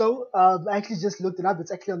hope so. I actually just looked it up.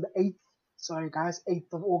 It's actually on the 8th. Sorry, guys,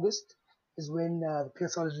 8th of August is when the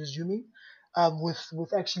PSL is resuming.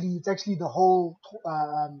 With actually, it's actually the whole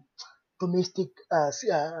domestic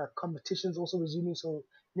competitions also resuming. So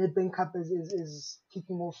Nedbank Cup is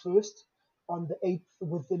kicking off first on the 8th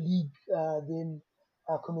with the league then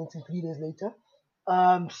commencing 3 days later.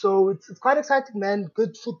 So it's quite exciting, man.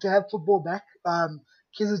 Good to have football back.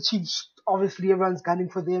 Kaizer Chiefs, obviously everyone's gunning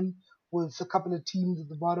for them with a couple of teams at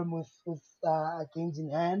the bottom with games in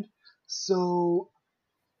hand. So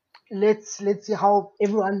let's see how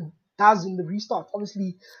everyone does in the restart.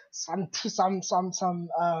 Obviously, some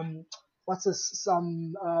what's this?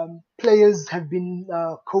 Some players have been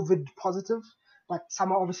COVID positive, but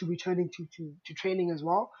some are obviously returning to training as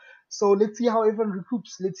well. So let's see how everyone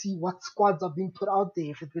recoups. Let's see what squads are being put out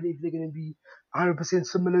there. If they're going to be 100%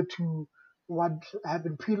 similar to what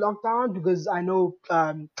happened pre-lockdown, because I know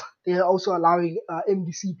they're also allowing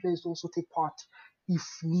MDC players to also take part if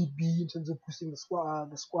need be in terms of boosting the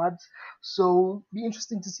squads. So be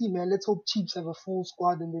interesting to see, man. Let's hope Chiefs have a full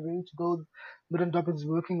squad and they're ready to go. Middle is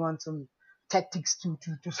working on some tactics to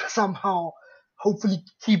somehow hopefully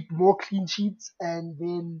keep more clean sheets and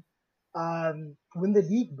then win the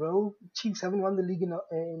league, bro. Chiefs haven't won the league in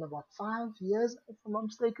about 5 years, if I'm not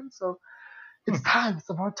mistaken. So it's time. It's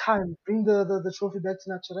about time. Bring the trophy back to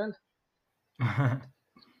Natural.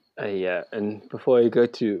 Yeah, and before you go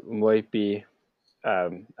to Moipi,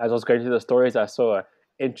 as I was going through the stories, I saw an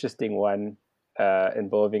interesting one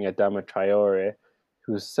involving Adama Traore,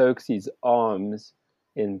 who soaks his arms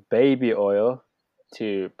in baby oil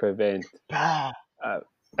to prevent. Bah, Uh,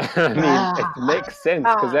 I mean, it bah, makes sense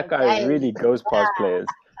because ah, that guy guys. really goes past players.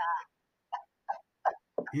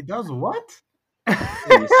 He does what?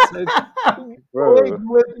 He soaks, Wait, bro.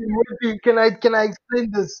 can I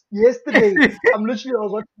explain this? Yesterday, I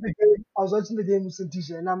was watching the game. I was watching the game with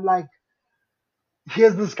Santisha, and I'm like,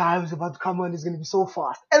 here's this guy who's about to come on. He's gonna be so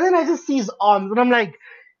fast, and then I just see his arms, and I'm like,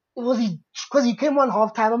 was he? Because he came on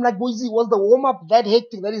halftime. I'm like, was the warm up that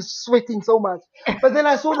hectic that he's sweating so much? But then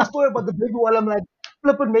I saw the story about the baby wall. I'm like,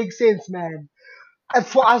 flip it makes sense, man. And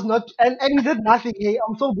for us not, and he did nothing. Hey,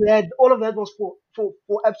 I'm so glad all of that was for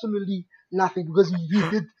absolutely nothing because he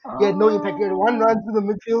had no impact. He had one run Oh, to the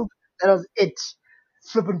midfield. That was it.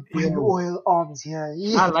 Flipping baby yo, oil arms here.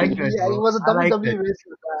 I like that, Yeah, he bro. was a I like WWE that.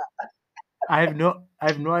 wrestler. I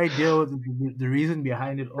have no idea what the reason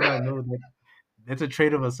behind it. All I know that that's a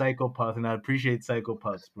trait of a psychopath, and I appreciate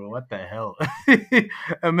psychopaths, bro. What the hell?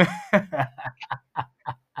 I mean,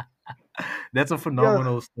 that's a Yeah,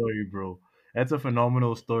 phenomenal story, bro. That's a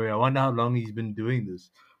phenomenal story. I wonder how long he's been doing this.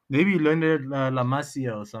 Maybe he learned it at La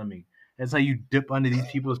Masia or something. That's how you dip under these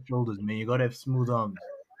people's shoulders, man. You gotta have smooth arms.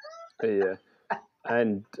 Yeah,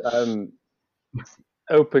 and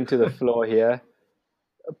open to the floor here,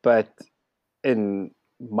 but in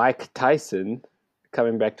Mike Tyson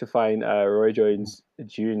coming back to find Roy Jones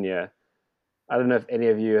Jr. I don't know if any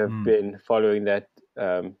of you have Mm. been following that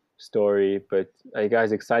story, but are you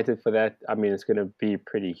guys excited for that? I mean, it's going to be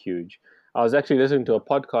pretty huge. I was actually listening to a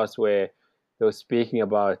podcast where they were speaking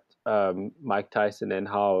about Mike Tyson and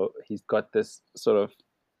how he's got this sort of,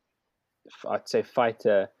 I'd say,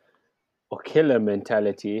 fighter or killer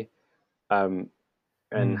mentality, um,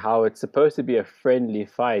 and Mm. how it's supposed to be a friendly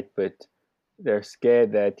fight, but they're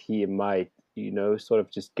scared that he might, sort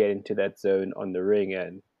of just get into that zone on the ring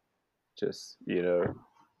and just, beat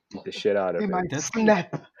the shit out he of him. might That's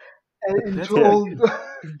snap that's into how Yeah. it old is.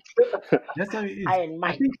 That's how it is. Iron I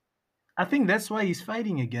Mike. think I think that's why he's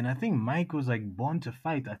fighting again. I think Mike was like born to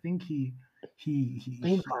fight. I think he he,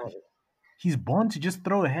 Been he fine. he's born to just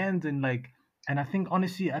throw hands and like. And I think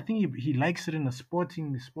honestly, I think he likes it in a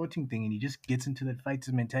sporting thing, and he just gets into that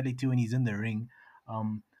fighter's mentality when he's in the ring.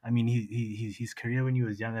 I mean, his career when he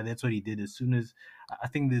was younger, that's what he did. As soon as I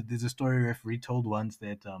think there's a story referee told once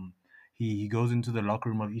that he goes into the locker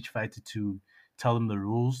room of each fighter to tell them the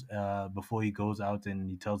rules before he goes out,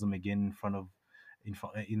 and he tells them again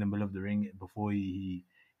in the middle of the ring before he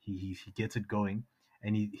gets it going.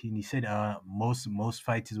 And he said most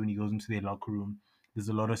fighters when he goes into their locker room, there's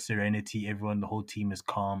a lot of serenity. Everyone, the whole team is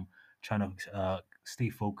calm. trying to stay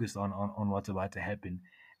focused on what's about to happen.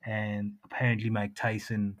 And apparently, Mike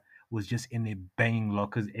Tyson was just in a banging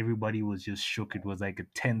lock because everybody was just shook. It was like a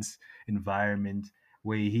tense environment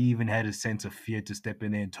where he even had a sense of fear to step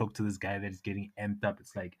in there and talk to this guy that is getting amped up.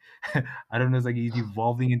 It's like, I don't know, it's like he's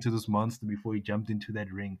evolving into this monster before he jumped into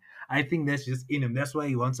that ring. I think that's just in him. That's why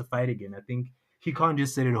he wants to fight again. I think he can't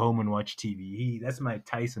just sit at home and watch TV. That's Mike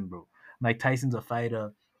Tyson, bro. Mike Tyson's a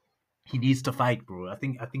fighter. He needs to fight, bro. I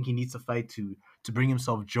think he needs to fight to bring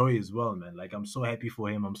himself joy as well, man. Like I'm so happy for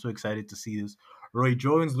him. I'm so excited to see this. Roy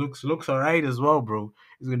Jones looks alright as well, bro.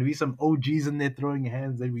 There's gonna be some OGs in there throwing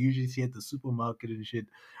hands that we usually see at the supermarket and shit.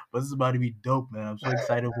 But this is about to be dope, man. I'm so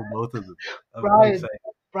excited for both of them. I'm so Brian, excited.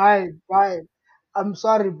 Brian. I'm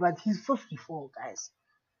sorry, but he's 54, guys.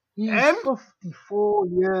 He's And 54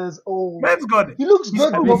 years old. man's got it. He looks He's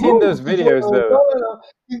good. Have still you For seen young. those 54 videos years old. though?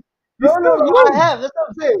 He's No, still I young. have. That's what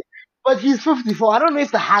I'm saying. But he's 54. I don't know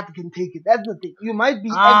if the heart can take it. That's the thing. You might be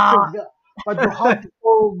Ah, active here, but your heart is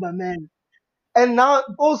old, my man. And now,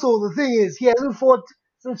 also, the thing is, he hasn't fought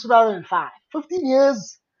since 2005. 15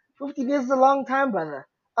 years. 15 years is a long time, brother.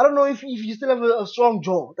 I don't know if you still have a strong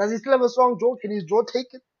jaw. Does he still have a strong jaw? Can his jaw take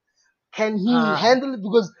it? Can he ah, handle it?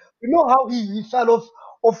 Because we know how he fell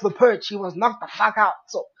off the perch. He was knocked the fuck out.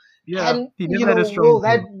 So yeah. can He never had a will strong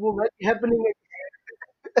that jaw. will that be happening?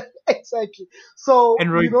 Exactly. So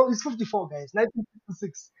And Roy, he's 54, guys.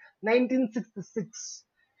 1966. 1966.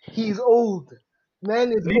 He's old.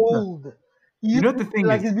 Man is Lita, old. you He's know what the thing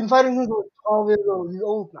like is? he's been fighting since he was 12 years old. He's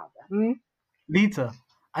old now. Hmm? Lita,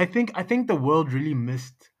 I think the world really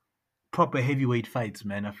missed proper heavyweight fights,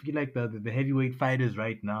 man. I feel like the heavyweight fighters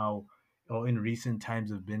right now or in recent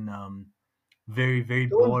times have been very very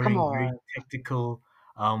Don't come boring, very on. tactical.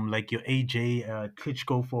 Like your AJ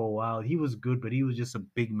Klitschko for a while, he was good, but he was just a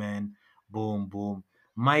big man. Boom, boom.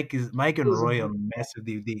 Mike He and was a Roy are good. massive.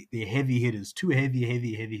 They're heavy hitters, two heavy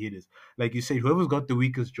hitters. Like you said, whoever's got the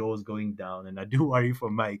weakest jaw is going down, and I do worry for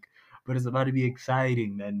Mike. But it's about to be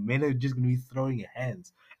exciting, man. Men are just gonna be throwing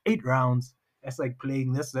hands. 8 rounds. That's like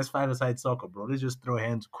playing. That's five-a-side soccer, bro. Let's just throw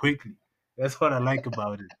hands quickly. That's what I like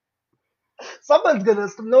about it. Someone's gonna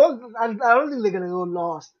no. I don't think they're gonna go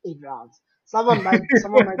last 8 rounds. Someone might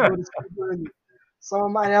go to sleep early.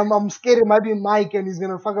 I'm scared it might be Mike and he's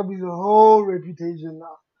gonna fuck up his whole reputation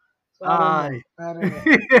now. So I don't know. Aye. I don't know.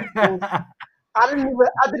 We'll see. I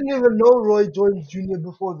didn't even know Roy Jones Jr.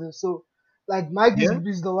 before this. So like Mike is, Yeah.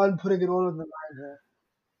 is the one putting it all on the line here.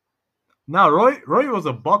 Now Roy was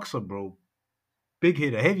a boxer, bro. Big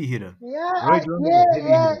hitter, heavy hitter. Yeah, Roy Jones yeah, was a heavy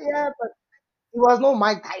yeah, hitter. yeah. But he was no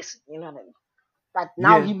Mike Tyson. You know what I mean? But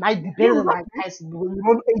now Yeah. he might be He better was than up Mike there. Tyson because we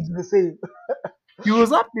don't age the same. He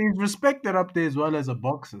was up there. He's respected up there as well as a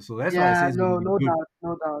boxer. So that's why I say Yeah, it's gonna no, be no good. doubt,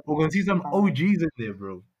 no doubt. We're gonna see some OGs in there,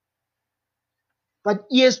 bro. But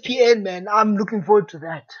ESPN, man, I'm looking forward to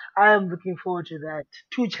that. I am looking forward to that.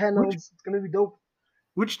 Two Which channels, it's gonna be dope.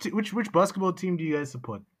 which basketball team do you guys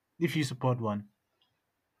support? If you support one.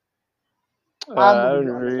 I'm I gonna don't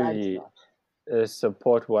be honest, I do really not.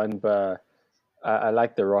 support one, but I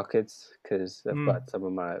like the Rockets because they've Mm, got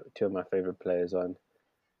two of my favorite players on.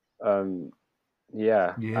 Um,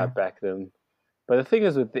 yeah, I yeah. back them. But the thing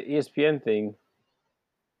is with the ESPN thing,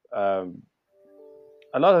 um,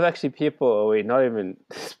 a lot of actually people, wait, not even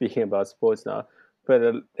speaking about sports now, but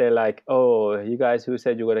they're like, oh, you guys who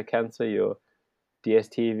said you're going to cancel your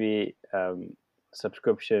DSTV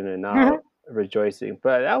subscription and now rejoicing.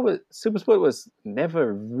 But Supersport was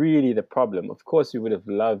never really the problem. Of course, we would have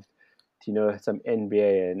loved, some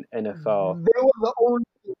NBA and NFL. They were the only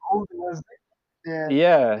thing holding us there.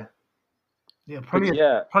 Yeah, Yeah, but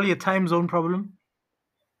yeah, probably a time zone problem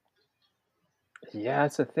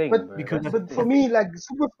that's the thing, But bro. because That's I, the but for I thing. think me, like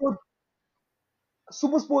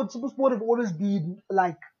Supersport have always been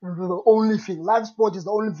like the only thing. Live sport is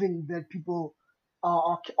the only thing that people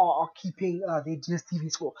are keeping their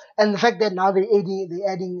DSTVs for. And the fact that now they're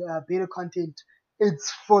adding better content,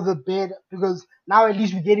 it's for the better because now at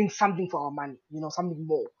least we're getting something for our money. Something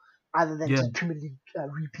more other than yeah. just Premier League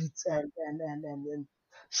repeats and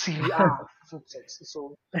Serie A footsteps.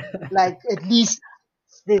 So like at least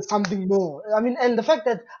there's something more. I mean, and the fact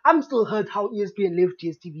that I'm still hurt how ESPN left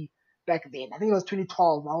GSTV back then. I think it was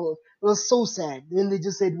 2012. It was so sad. Then they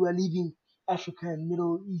just said we're leaving Africa and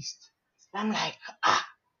Middle East. I'm like,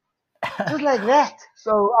 just like that.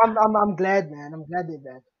 So I'm glad, man. I'm glad they're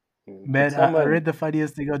back. But Man, I someone, read the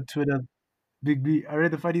funniest thing on Twitter. Big B. I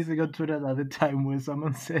read the funniest thing on Twitter the other time where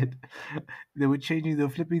someone said they were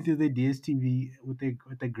flipping through their DSTV with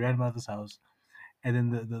their grandmother's house. And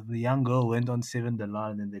then the young girl went on Seven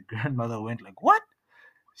Delan and the grandmother went like, what?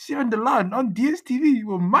 Seven Delan on DSTV?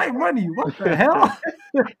 Well, my money. What the hell?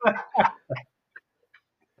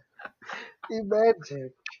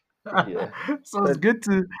 Imagine. Yeah. So it's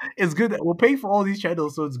But good. We'll pay for all these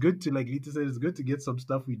channels, so it's good to, like Lita said, it's good to get some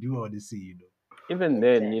stuff we do want to see. even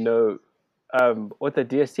then, with the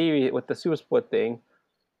DSTV, with the Supersport thing,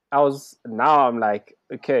 I'm like,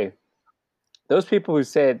 okay, those people who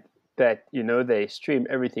said that, they stream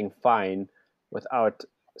everything fine without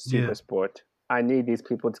Yeah. Supersport, I need these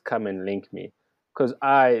people to come and link me because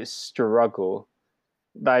I struggle.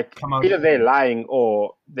 Like, Come out. either they're lying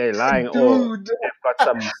or Dude. they've got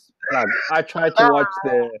some plug. I tried to watch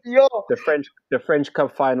Yo. the French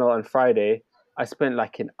Cup final on Friday. I spent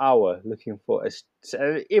like an hour looking for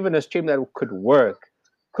even a stream that could work.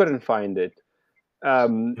 Couldn't find it. A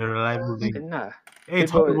reliable link. Nah. Hey,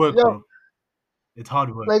 it's hard work, Yo. bro. It's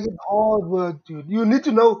hard work. Like, it's hard work, dude. You need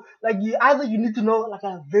to know, like, you need to know, like,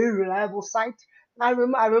 a very reliable site. I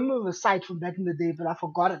remember the site from back in the day, but I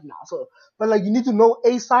forgot it now. So, but like, you need to know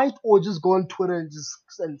a site or just go on Twitter and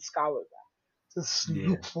scour that. Just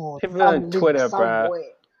look for People some on link Twitter, bruh.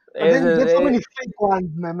 somewhere. But then you get so many fake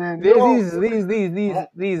ones, man. There's Yo.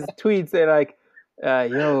 these tweets. They're like,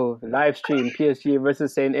 live stream PSG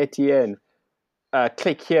versus Saint Etienne.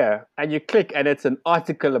 Click here, and you click, and it's an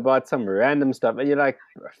article about some random stuff, and you're like,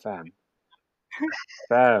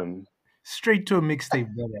 fam. Straight to a mixtape,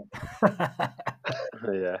 brother.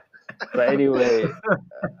 Yeah. But anyway,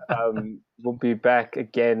 we'll be back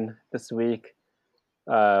again this week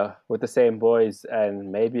with the same boys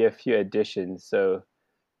and maybe a few additions. So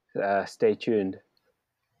stay tuned.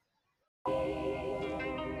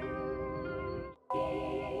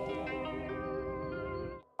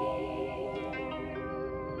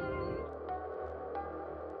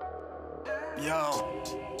 Yo,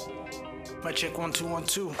 my check 1 2 1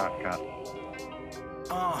 2. Cut.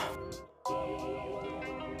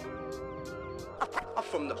 I'm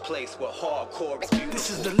from the place where hardcore is This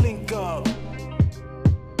is the link up.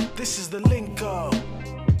 This is the link up.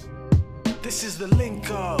 This is the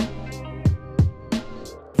link up.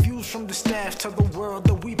 Views from the staff tell the world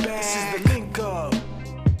that we back. This is the link up.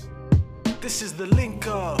 This is the link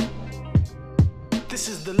up. This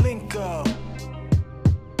is the link up.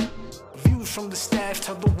 Views from the staff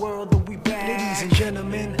tell the world that we back. Ladies and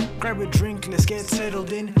gentlemen, grab a drink, let's get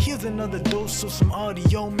settled in. Here's another dose of some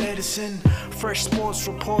audio medicine. Fresh sports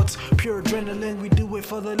reports, pure adrenaline. We do it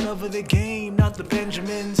for the love of the game, not the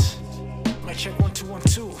Benjamins. My check 1 2 1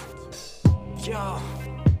 2. Yo,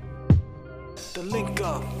 the link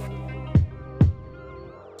up.